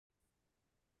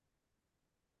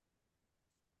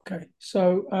Okay.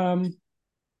 So hi,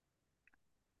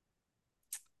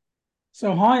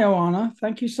 Oana.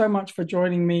 Thank you so much for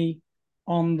joining me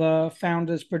on the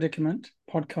Founders Predicament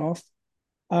podcast.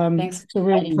 Thanks It's a for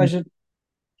real inviting me. pleasure.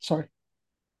 Sorry.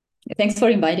 Thanks for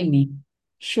inviting me.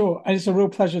 Sure. It's a real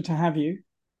pleasure to have you.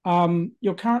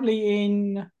 You're currently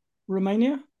in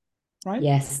Romania, right?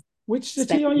 Yes. Which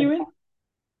city are Spending you the in?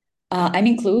 I'm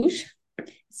in Cluj.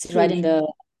 It's right in Cluj.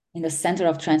 the center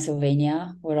of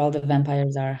Transylvania where all the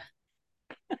vampires are.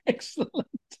 Excellent.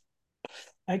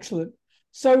 Excellent.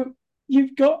 So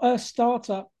you've got a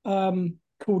startup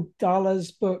called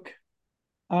Dahlia's Book.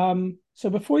 So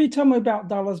before you tell me about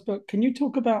Dahlia's book, can you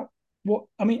talk about what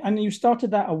I mean? And you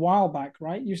started that a while back,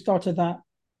 right? You started that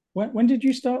when did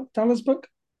you start Dahlia's book?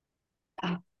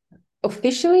 Uh,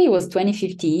 Officially, it was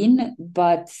 2015,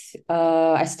 but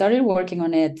I started working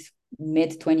on it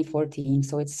mid 2014.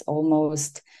 So it's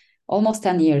almost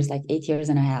 10 years, like 8 years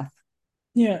and a half.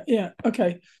 Yeah, yeah.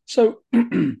 Okay. So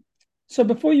so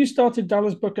before you started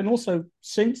Dahlia's book, and also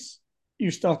since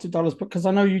you started Dahlia's book, because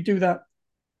I know you do that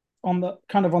on the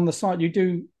kind of on the side,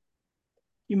 you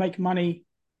make money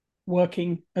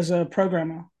working as a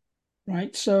programmer,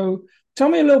 right? So tell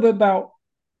me a little bit about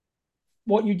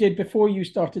what you did before you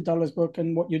started Dahlia's book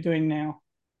and what you're doing now.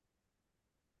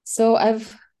 So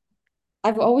I've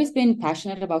always been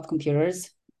passionate about computers.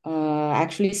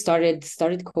 Actually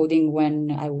started coding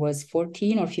when I was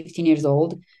 14 or 15 years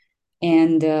old.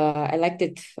 And I liked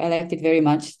it very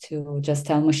much to just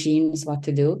tell machines what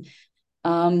to do.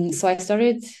 So I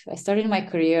started my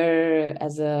career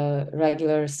as a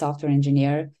regular software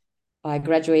engineer. I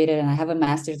graduated and I have a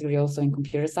master's degree also in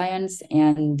computer science,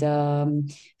 and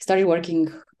started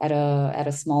working at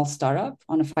a small startup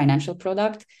on a financial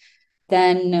product.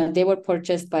 Then they were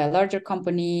purchased by a larger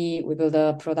company. We built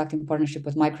a product in partnership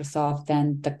with Microsoft,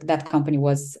 and that company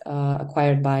was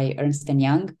acquired by Ernst and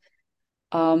Young.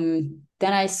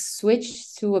 Then I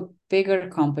switched to a bigger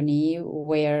company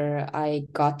where I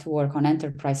got to work on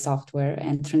enterprise software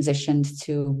and transitioned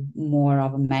to more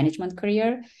of a management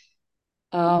career.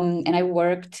 And I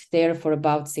worked there for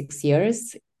about 6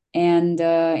 years. And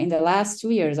in the last 2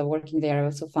 years of working there, I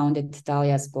also founded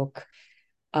Dahlia's book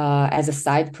as a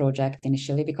side project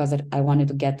initially because I wanted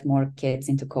to get more kids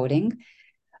into coding.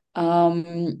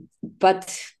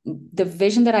 But the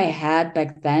vision that I had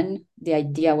back then, the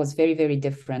idea was very, very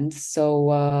different.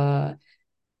 So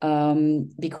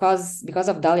because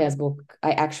of Dahlia's book,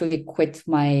 I actually quit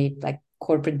my like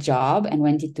corporate job and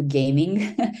went into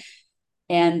gaming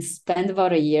and spent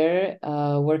about a year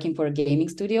working for a gaming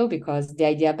studio because the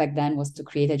idea back then was to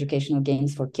create educational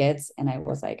games for kids. And I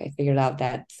was like, I figured out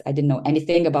that I didn't know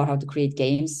anything about how to create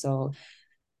games. So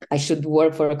I should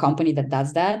work for a company that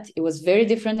does that. It was very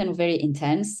different and very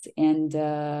intense. And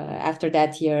after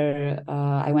that year,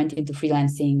 I went into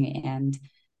freelancing and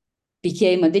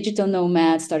became a digital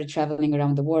nomad, started traveling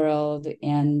around the world.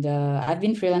 And I've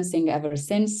been freelancing ever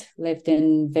since, lived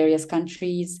in various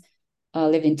countries,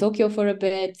 lived in Tokyo for a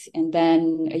bit. And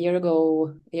then a year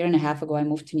and a half ago, I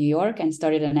moved to New York and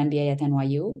started an MBA at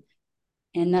NYU.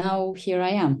 And now here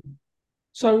I am.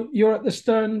 So you're at the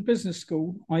Stern Business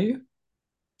School, are you?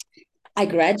 I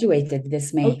graduated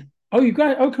this Oh, May. oh, you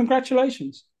got. Oh,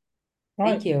 congratulations!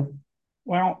 Right. Thank you.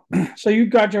 Well, so you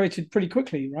graduated pretty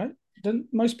quickly, right? Didn't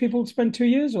most people spend 2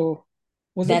 years, or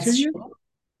was it two That's years? true.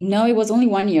 No, it was only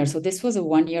 1 year. So this was a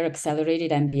 1 year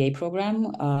accelerated MBA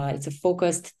program. It's a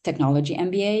focused technology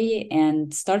MBA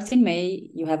and starts in May.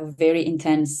 You have a very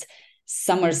intense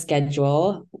summer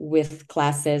schedule with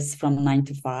classes from 9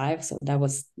 to 5. So that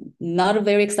was not a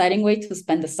very exciting way to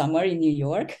spend the summer in New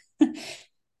York.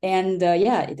 And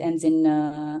yeah, it ends in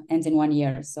 1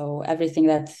 year. So everything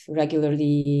that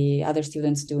regularly other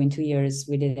students do in 2 years,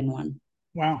 we did in one.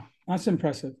 Wow, that's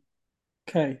impressive.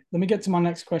 Okay, let me get to my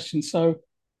next question. So,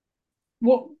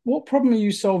 what problem are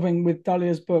you solving with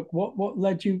Dahlia's book? What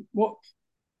led you?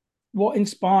 What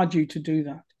inspired you to do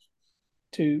that?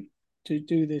 To to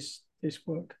do this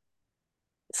work?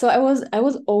 So I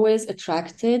was always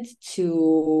attracted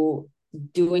to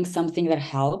doing something that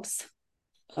helps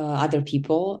other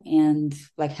people and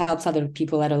like helps other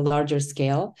people at a larger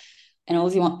scale. And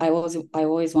I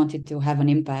always wanted to have an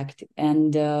impact.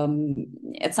 And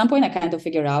at some point, I kind of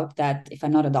figured out that if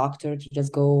I'm not a doctor, to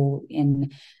just go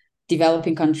in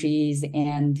developing countries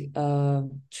and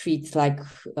treat like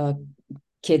uh,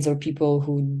 kids or people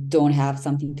who don't have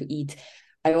something to eat.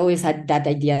 I always had that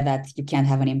idea that you can't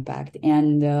have an impact.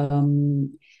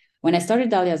 And when I started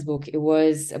Dahlia's book, it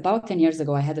was about 10 years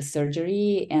ago. I had a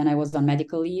surgery and I was on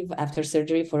medical leave after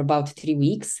surgery for about 3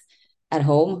 weeks at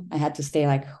home. I had to stay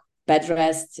like bed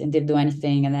rest and didn't do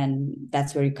anything. And then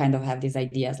that's where you kind of have these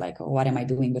ideas like, oh, what am I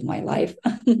doing with my life?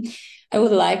 I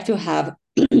would like to have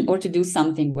or to do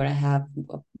something where I have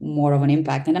more of an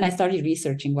impact. And then I started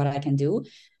researching what I can do.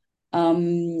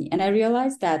 And I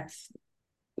realized that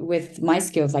with my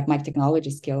skills, like my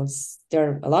technology skills, there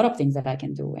are a lot of things that I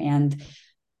can do. And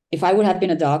if I would have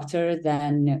been a doctor,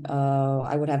 then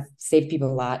I would have saved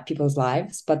people's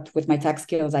lives. But with my tech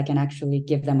skills, I can actually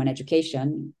give them an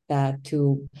education that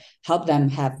to help them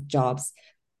have jobs.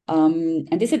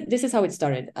 And this is how it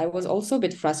started. I was also a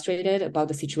bit frustrated about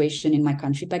the situation in my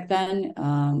country back then,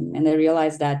 and I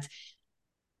realized that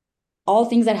all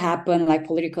things that happen, like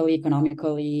politically,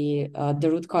 economically, the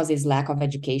root cause is lack of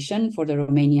education for the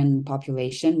Romanian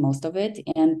population, most of it.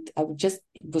 And I just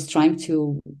was trying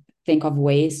to think of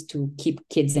ways to keep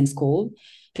kids in school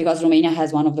because Romania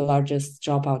has one of the largest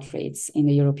dropout rates in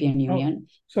the European Oh, Union.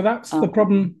 so that's the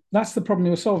problem. That's the problem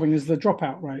you're solving is the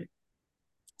dropout rate.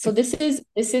 So this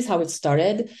is how it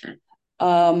started.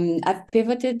 I've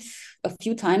pivoted a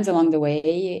few times along the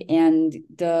way, and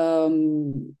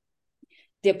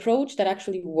the approach that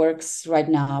actually works right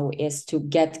now is to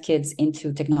get kids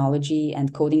into technology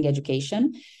and coding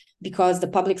education because the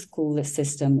public school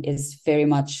system is very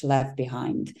much left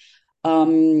behind.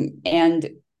 And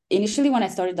initially, when I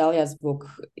started Dahlia's book,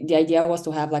 the idea was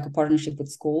to have like a partnership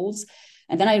with schools.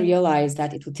 And then I realized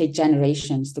that it would take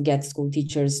generations to get school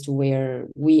teachers to where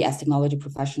we as technology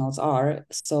professionals are.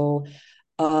 So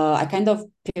I kind of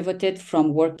pivoted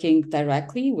from working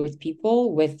directly with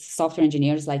people, with software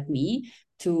engineers like me,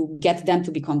 to get them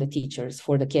to become the teachers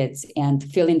for the kids and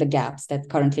fill in the gaps that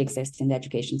currently exist in the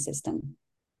education system.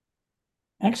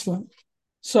 Excellent.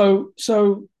 So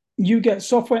you get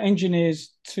software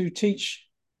engineers to teach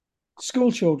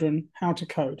school children how to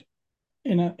code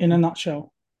in a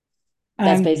nutshell.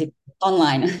 That's And basically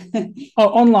online. oh,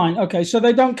 online. Okay, so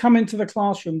they don't come into the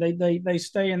classroom. They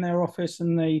stay in their office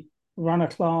and they run a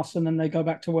class and then they go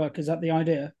back to work. Is that the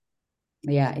idea?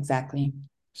 Yeah, exactly.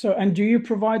 So, and do you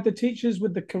provide the teachers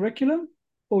with the curriculum,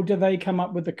 or do they come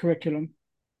up with the curriculum?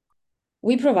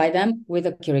 We provide them with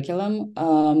a curriculum.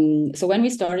 So when we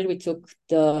started, we took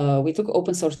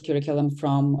open source curriculum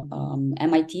from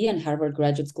MIT and Harvard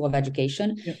Graduate School of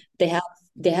Education. Yeah. They have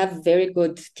they have very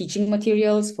good teaching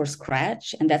materials for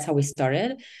Scratch, and that's how we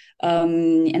started.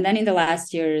 And then in the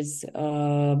last years,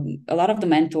 a lot of the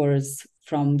mentors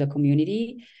from the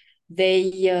community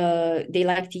they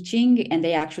like teaching and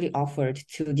they actually offered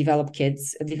to develop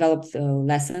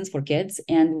lessons for kids,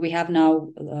 and we have now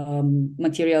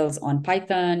materials on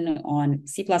Python, on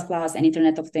C++, and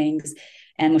Internet of Things,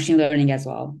 and machine learning as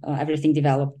well, everything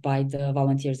developed by the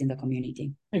volunteers in the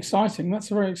community. Exciting. That's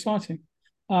very exciting.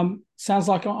 Sounds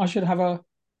like I should have a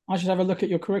look at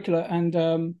your curricula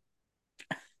and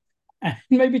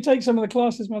maybe take some of the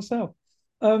classes myself.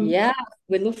 Um, Yeah,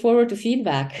 we look forward to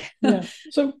feedback. yeah.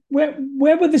 So where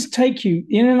would this take you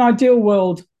in an ideal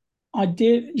world?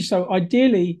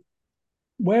 Ideally,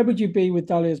 where would you be with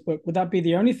Dahlia's book? Would that be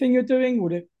the only thing you're doing?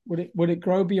 Would it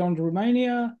grow beyond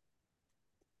Romania?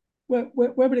 Where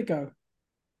would it go?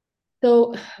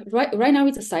 So right now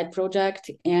it's a side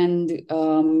project, and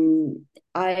I'm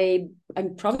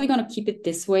probably gonna keep it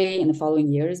this way in the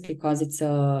following years because it's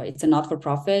a not for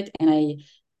profit, and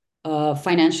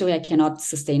financially I cannot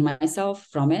sustain myself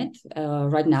from it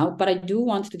right now. But I do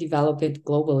want to develop it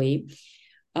globally.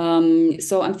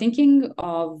 So I'm thinking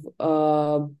of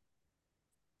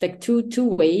like two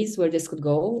ways where this could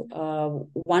go.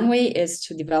 One way is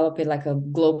to develop it like a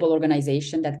global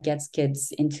organization that gets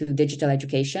kids into digital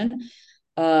education,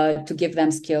 to give them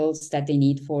skills that they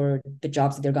need for the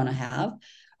jobs that they're gonna have.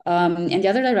 And the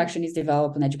other direction is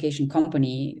develop an education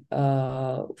company,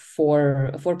 for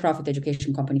a for-profit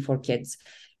education company for kids,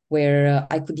 where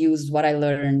I could use what I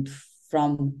learned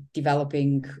from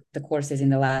developing the courses in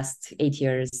the last 8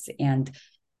 years and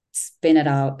spin it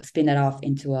off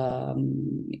into a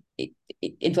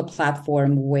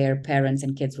platform where parents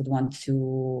and kids would want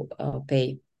to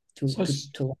pay to So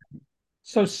to to.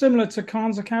 so similar to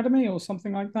Khan's Academy or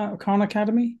something like that, or Khan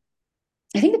Academy?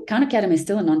 I think the Khan Academy is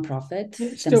still a nonprofit Yeah,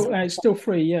 themselves. it's still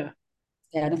free. Yeah.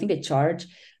 Yeah, I don't think they charge.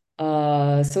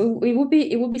 So it would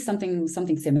be something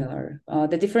similar.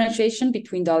 The differentiation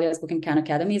between Dahlia's book and Khan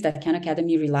Academy is that Khan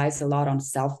Academy relies a lot on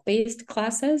self-paced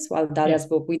classes, while Yeah. Dahlia's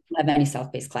book we don't have any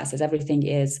self-paced classes. Everything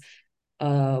is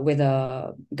with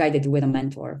a guided with a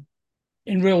mentor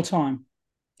In real time.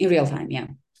 in real time. Yeah.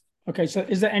 Okay. So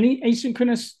is there any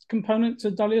asynchronous component to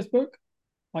Dahlia's book,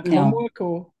 like No,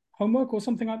 homework or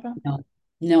something like that? no,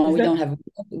 no. Is We that? don't have.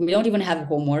 We don't even have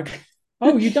homework.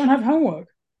 Oh, you don't have homework.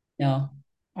 No.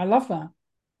 I love that.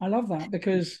 I love that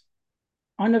because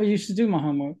I never used to do my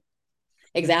homework.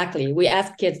 Exactly. We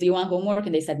asked kids, do you want homework?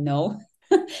 And they said no.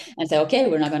 And said, okay,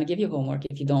 we're not going to give you homework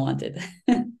if you don't want it.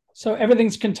 So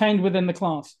everything's contained within the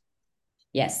class.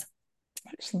 Yes.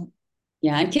 Excellent.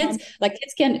 Yeah, and kids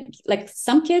can like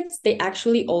some kids they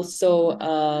actually also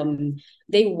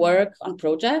they work on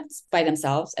projects by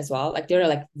themselves as well. Like there are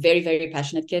like very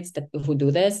passionate kids that who do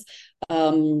this.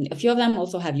 A few of them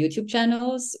also have YouTube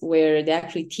channels where they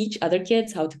actually teach other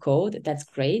kids how to code. That's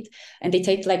great, and they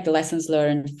take like the lessons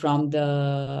learned from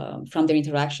their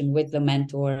interaction with the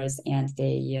mentors, and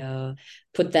they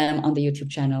put them on the YouTube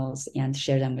channels and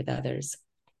share them with others.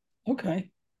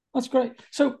 Okay, that's great.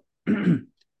 So,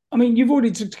 I mean, you've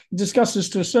already discussed this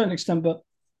to a certain extent, but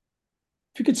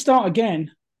if you could start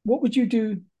again, what would you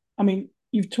do? I mean,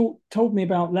 you've told me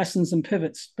about lessons and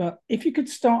pivots, but if you could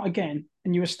start again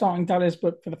and you were starting Dahlia's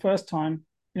book for the first time,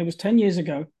 and it was 10 years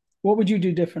ago, what would you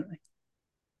do differently?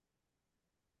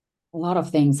 A lot of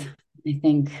things. I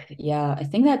think, yeah, I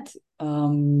think that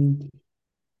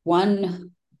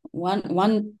one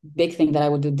one big thing that I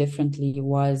would do differently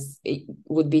was it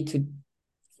would be to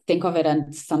think of it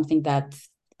as something that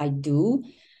I do,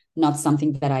 not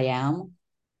something that I am.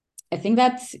 I think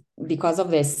that because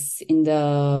of this, in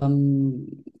the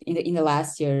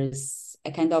last years,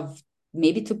 I kind of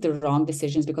maybe took the wrong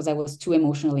decisions because I was too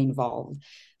emotionally involved.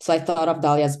 So I thought of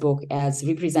Dahlia's book as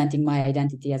representing my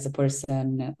identity as a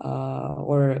person,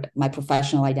 or my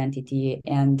professional identity,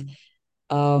 and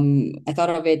I thought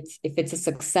of it, if it's a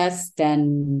success,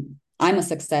 then I'm a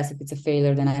success. If it's a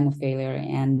failure, then I'm a failure.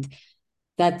 And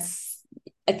that's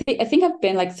I think I've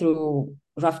been like through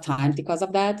rough times because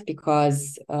of that,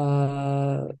 because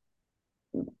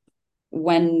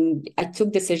when I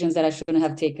took decisions that I shouldn't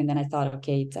have taken, then I thought,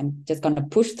 okay, I'm just gonna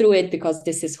push through it because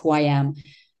this is who I am.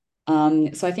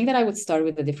 So I think that I would start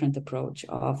with a different approach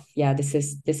of, yeah, this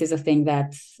is a thing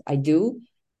that I do,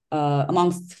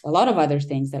 amongst a lot of other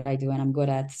things that I do and I'm good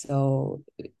at. So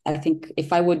I think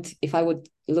if I would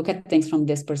look at things from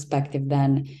this perspective,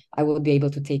 then I would be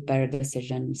able to take better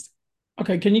decisions.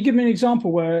 Okay, can you give me an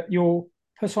example where your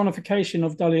personification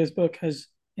of Dahlia's book has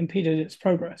impeded its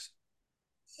progress?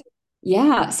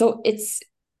 Yeah, so it's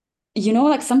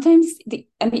like sometimes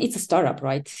I mean it's a startup,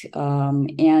 right?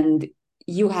 And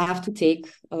you have to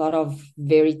take a lot of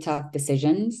very tough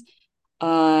decisions.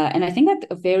 And I think that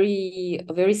a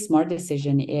very smart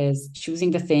decision is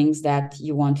choosing the things that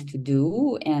you want to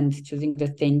do and choosing the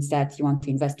things that you want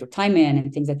to invest your time in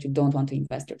and things that you don't want to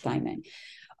invest your time in.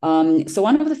 So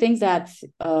one of the things that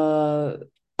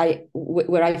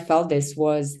where I felt this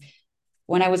was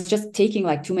when I was just taking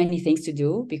like too many things to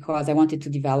do because I wanted to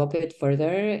develop it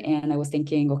further. And I was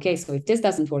thinking, okay, so if this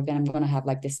doesn't work, then I'm going to have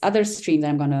like this other stream that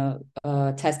I'm going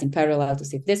to test in parallel to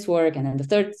see if this work, and then the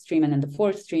third stream, and then the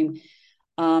fourth stream.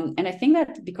 And I think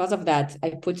that because of that,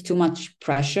 I put too much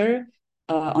pressure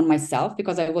on myself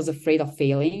because I was afraid of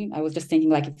failing. I was just thinking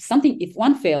like if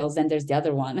one fails, then there's the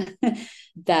other one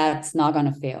that's not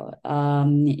gonna fail.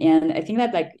 And I think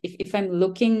that like if I'm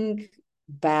looking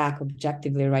back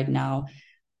objectively right now,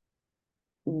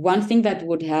 one thing that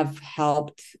would have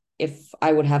helped if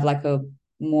I would have like a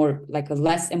more like a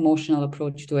less emotional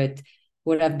approach to it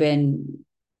would have been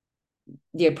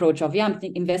the approach of, yeah, I'm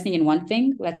investing in one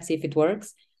thing, let's see if it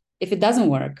works. If it doesn't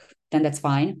work, then that's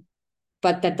fine,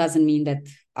 but that doesn't mean that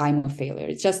I'm a failure.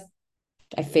 It's just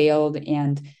I failed,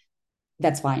 and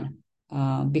that's fine,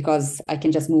 because I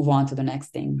can just move on to the next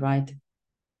thing, right?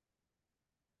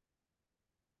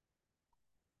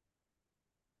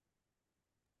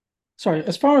 Sorry,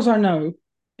 as far as I know,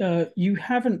 you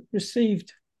haven't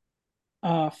received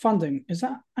funding. Is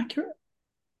that accurate?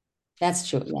 That's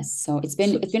true. Yes. So it's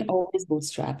been So, it's been always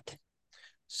bootstrapped.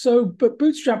 but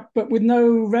bootstrap, but with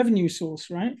no revenue source,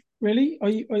 right? Really?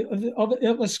 Are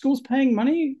the schools paying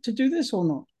money to do this or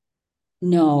not?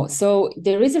 No, so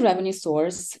there is a revenue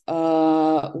source.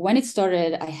 When it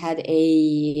started, I had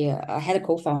a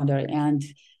co-founder, and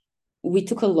we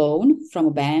took a loan from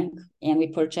a bank, and we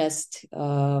purchased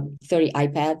 30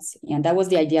 iPads, and that was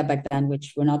the idea back then,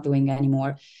 which we're not doing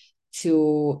anymore,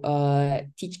 to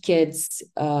teach kids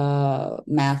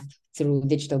math through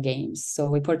digital games. So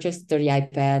we purchased 30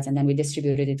 iPads, and then we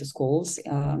distributed it to schools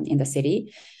in the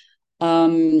city.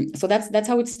 So that's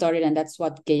how it started, and that's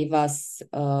what gave us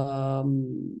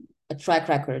a track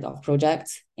record of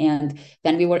projects. And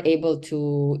then we were able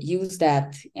to use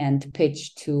that and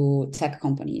pitch to tech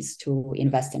companies to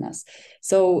invest in us.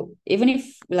 So even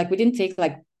if like we didn't take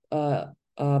like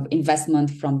investment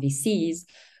from VCs,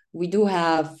 we do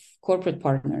have corporate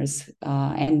partners,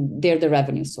 and they're the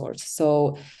revenue source.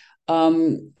 So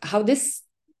how this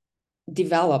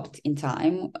developed in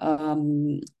time,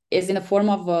 is in the form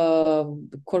of a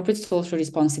corporate social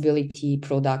responsibility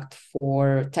product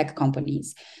for tech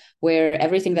companies, where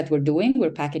everything that we're doing,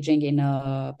 we're packaging in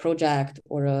a project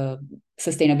or a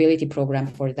sustainability program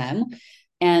for them.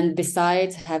 And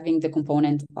besides having the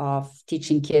component of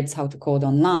teaching kids how to code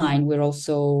online, we're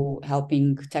also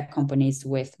helping tech companies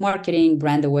with marketing,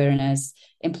 brand awareness,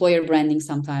 employer branding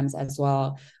sometimes as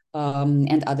well,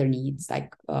 and other needs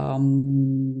like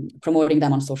promoting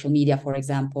them on social media, for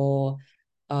example,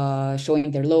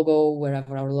 showing their logo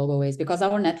wherever our logo is, because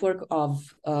our network of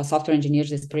software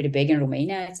engineers is pretty big in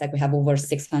Romania. It's like we have over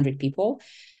 600 people.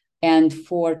 And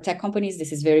for tech companies,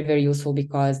 this is very, very useful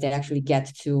because they actually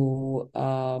get to,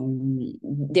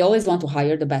 they always want to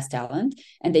hire the best talent,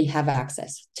 and they have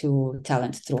access to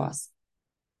talent through us.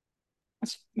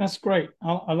 That's great.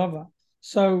 I love that.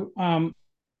 So,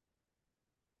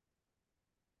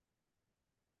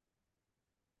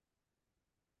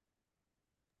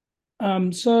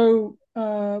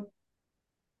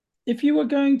 if you were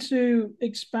going to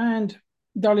expand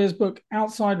Dahlia's book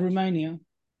outside Romania,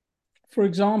 for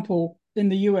example, in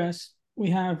the US,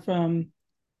 we have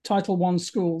Title I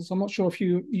schools. I'm not sure if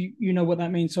you know what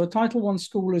that means. So a Title I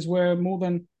school is where more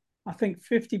than, I think,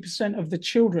 50% of the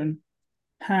children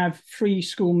have free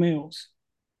school meals,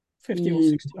 50 or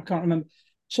 60, I can't remember.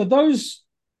 So those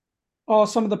are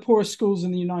some of the poorest schools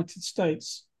in the United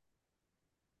States.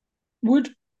 Would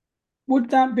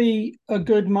that be a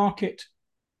good market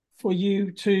for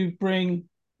you to bring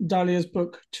Dahlia's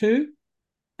book to?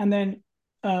 And then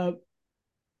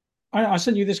I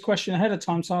sent you this question ahead of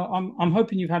time, so I'm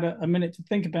hoping you've had a minute to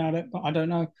think about it, but I don't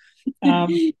know.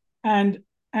 And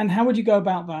how would you go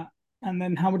about that? And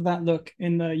then how would that look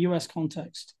in the US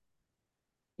context?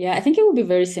 Yeah, I think it will be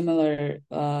very similar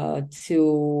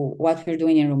to what we're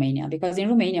doing in Romania, because in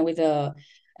Romania,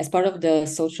 as part of the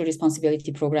social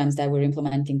responsibility programs that we're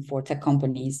implementing for tech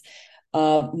companies,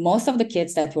 most of the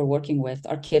kids that we're working with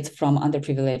are kids from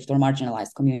underprivileged or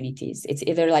marginalized communities. It's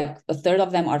either like a third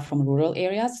of them are from rural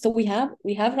areas. So we have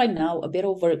right now a bit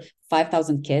over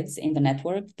 5,000 kids in the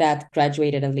network that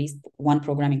graduated at least one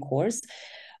programming course.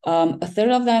 A third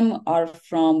of them are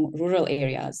from rural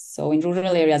areas. So in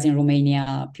rural areas in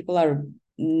Romania, people are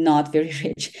not very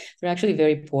rich. They're actually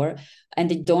very poor, and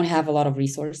they don't have a lot of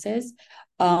resources.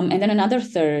 And then another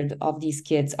third of these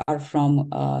kids are from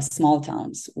small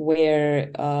towns, where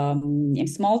in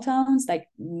small towns, like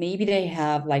maybe they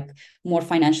have like more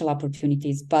financial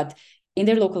opportunities, but in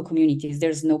their local communities,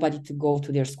 there's nobody to go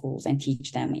to their schools and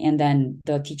teach them. And then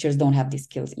the teachers don't have these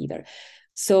skills either.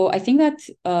 So I think that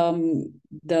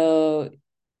the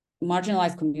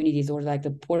marginalized communities, or like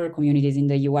the poorer communities in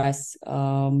the US,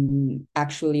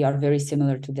 actually are very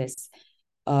similar to this,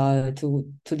 to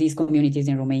these communities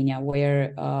in Romania,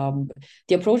 where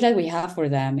the approach that we have for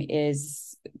them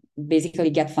is basically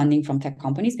get funding from tech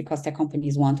companies, because tech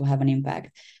companies want to have an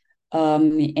impact,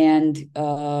 and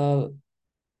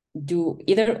do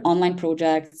either online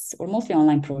projects, or mostly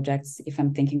online projects if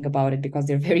I'm thinking about it, because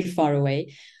they're very far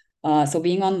away. So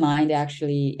being online, it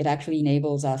actually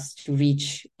enables us to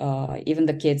reach even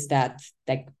the kids that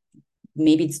like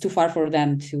maybe it's too far for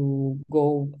them to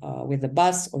go with the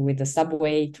bus or with the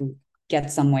subway to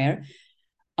get somewhere.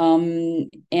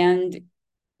 And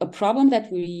a problem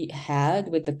that we had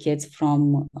with the kids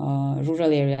from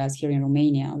rural areas here in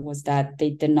Romania was that they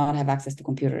did not have access to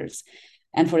computers.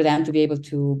 And for them to be able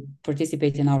to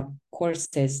participate in our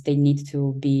courses, they need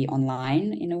to be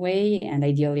online in a way, and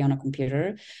ideally on a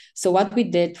computer. So what we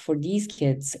did for these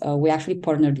kids, we actually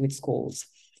partnered with schools.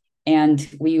 And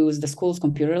we use the school's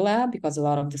computer lab, because a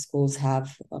lot of the schools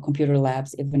have computer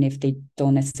labs, even if they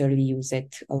don't necessarily use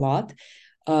it a lot.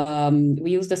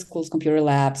 We use the school's computer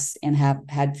labs and have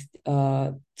had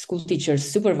school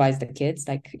teachers supervise the kids,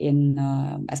 like in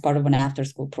as part of an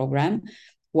after-school program,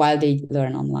 while they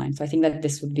learn online. So I think that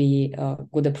this would be a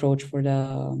good approach for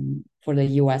the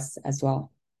US as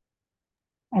well.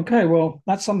 Okay, well,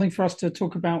 that's something for us to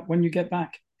talk about when you get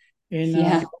back in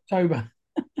Yeah, October.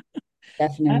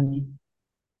 definitely.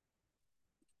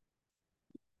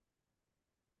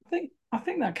 I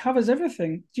think that covers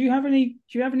everything. Do you have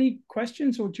any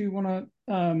questions, or do you want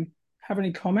to have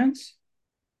any comments?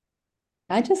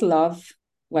 I just love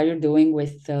what you're doing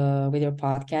with your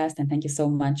podcast, and thank you so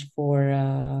much for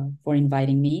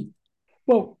inviting me.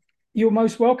 Well, you're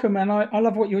most welcome, and I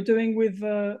love what you're doing with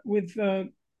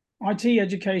IT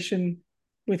education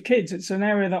with kids. It's an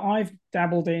area that I've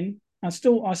dabbled in. I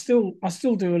still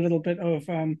do a little bit of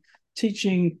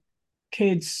teaching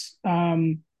kids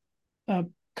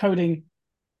coding,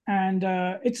 and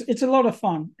it's a lot of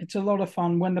fun. It's a lot of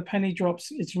fun. When the penny drops,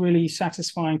 it's really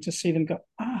satisfying to see them go,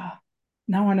 ah,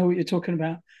 now I know what you're talking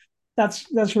about.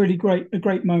 that's really great, a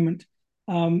great moment.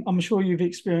 I'm sure you've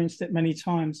experienced it many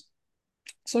times.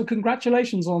 So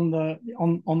congratulations on the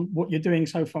on what you're doing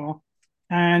so far,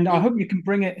 and I Thank hope you can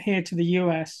bring it here to the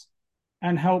US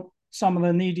and help some of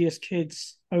the neediest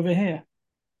kids over here.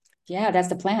 Yeah, that's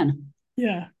the plan.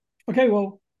 Yeah. Okay.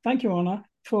 Well, thank you, Anna,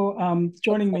 for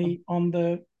joining me on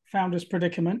the Founders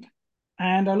Predicament,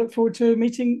 and I look forward to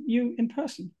meeting you in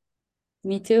person.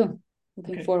 Me too.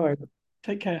 Looking Okay. forward.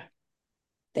 Take care.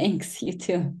 Thanks. You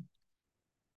too.